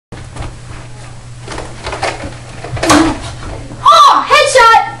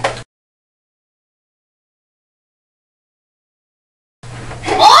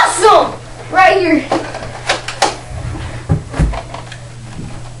here.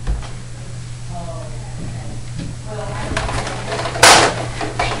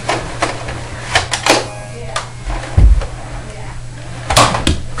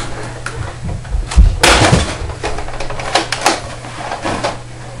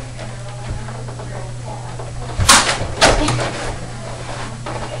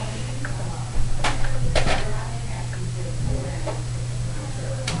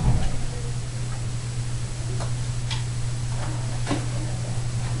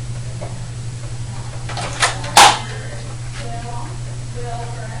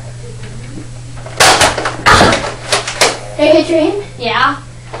 Hey, hit your aim? Yeah.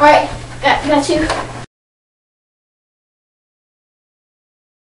 Alright, got you.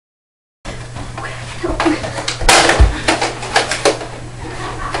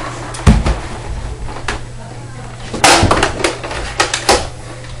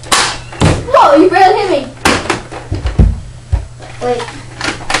 Whoa, you barely hit me. Wait.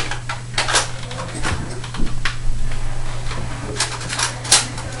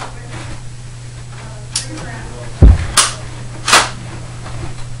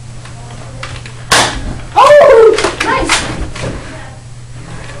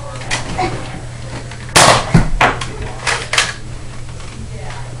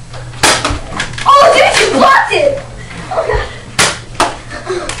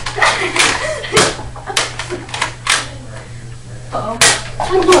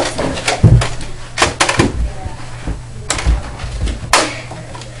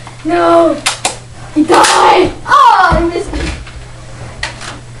 No! He died! Oh, I missed it.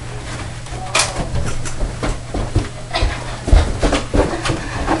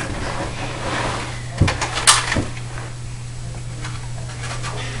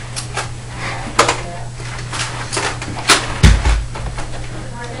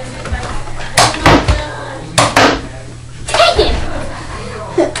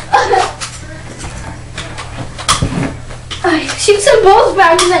 Shoot some balls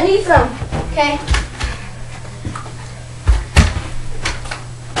back because I need some. Okay.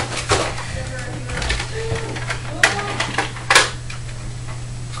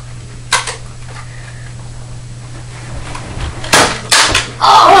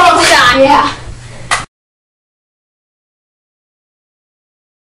 Oh, shot. Yeah.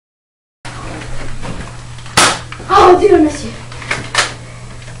 Oh, dude, I miss you.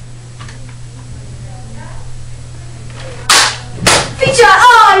 Feet shot!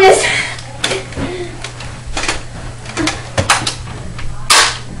 Oh, I missed!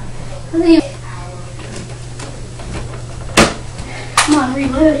 Come on,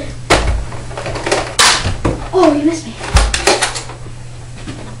 reload. Oh, you missed me.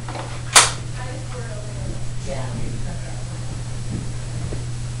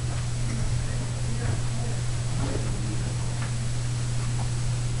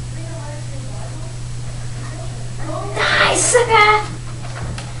 Nice, sucker!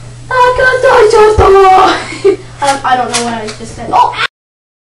 I don't know what I just said. Oh!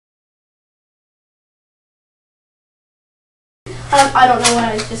 I don't know what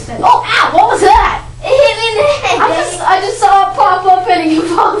I just said. Oh, ow! What was that? It hit me in the head. I just saw it pop up and you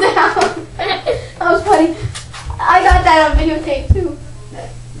fall down. That was funny. I got that on videotape too.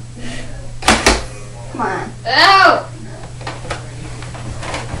 Come on. Oh!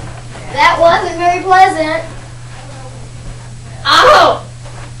 That wasn't very pleasant. Oh!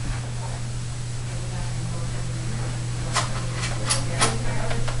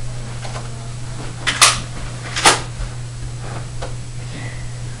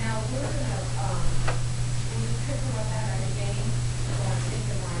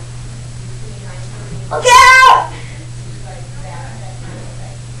 Look out!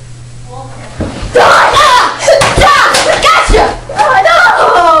 Gotcha! Oh no!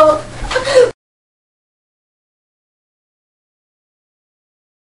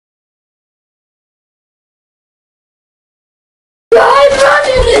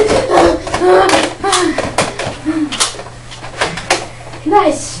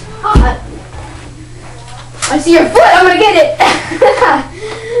 Nice. I see your foot. I'm gonna get it.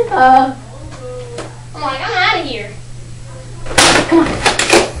 I'm like, I'm out of here. Come on.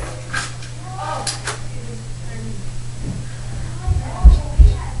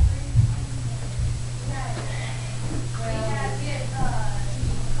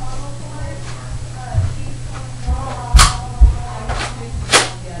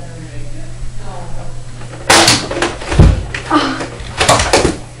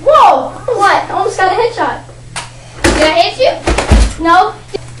 Whoa! What? I almost got a headshot. Did I hit you? No.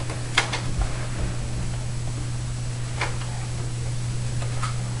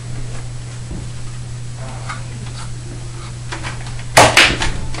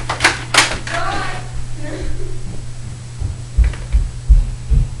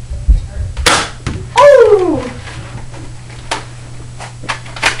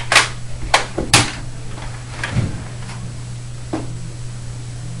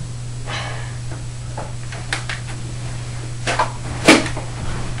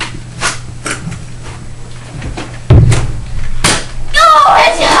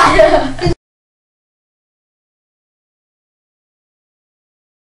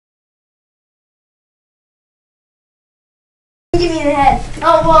 Give me the head.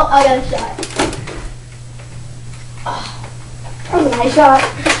 Oh, well, I got a shot. Oh, that was a nice shot.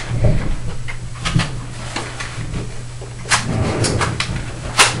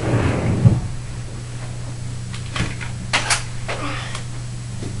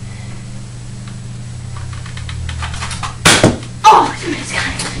 Oh, somebody's got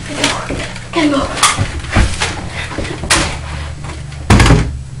it. Gotta go.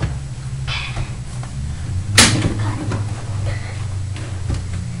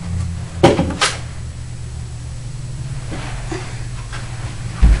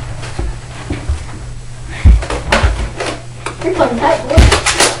 You're playing tight, boy.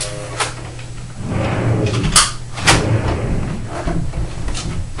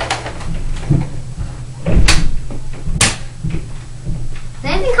 Is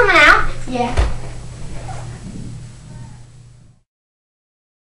anything coming out? Yeah.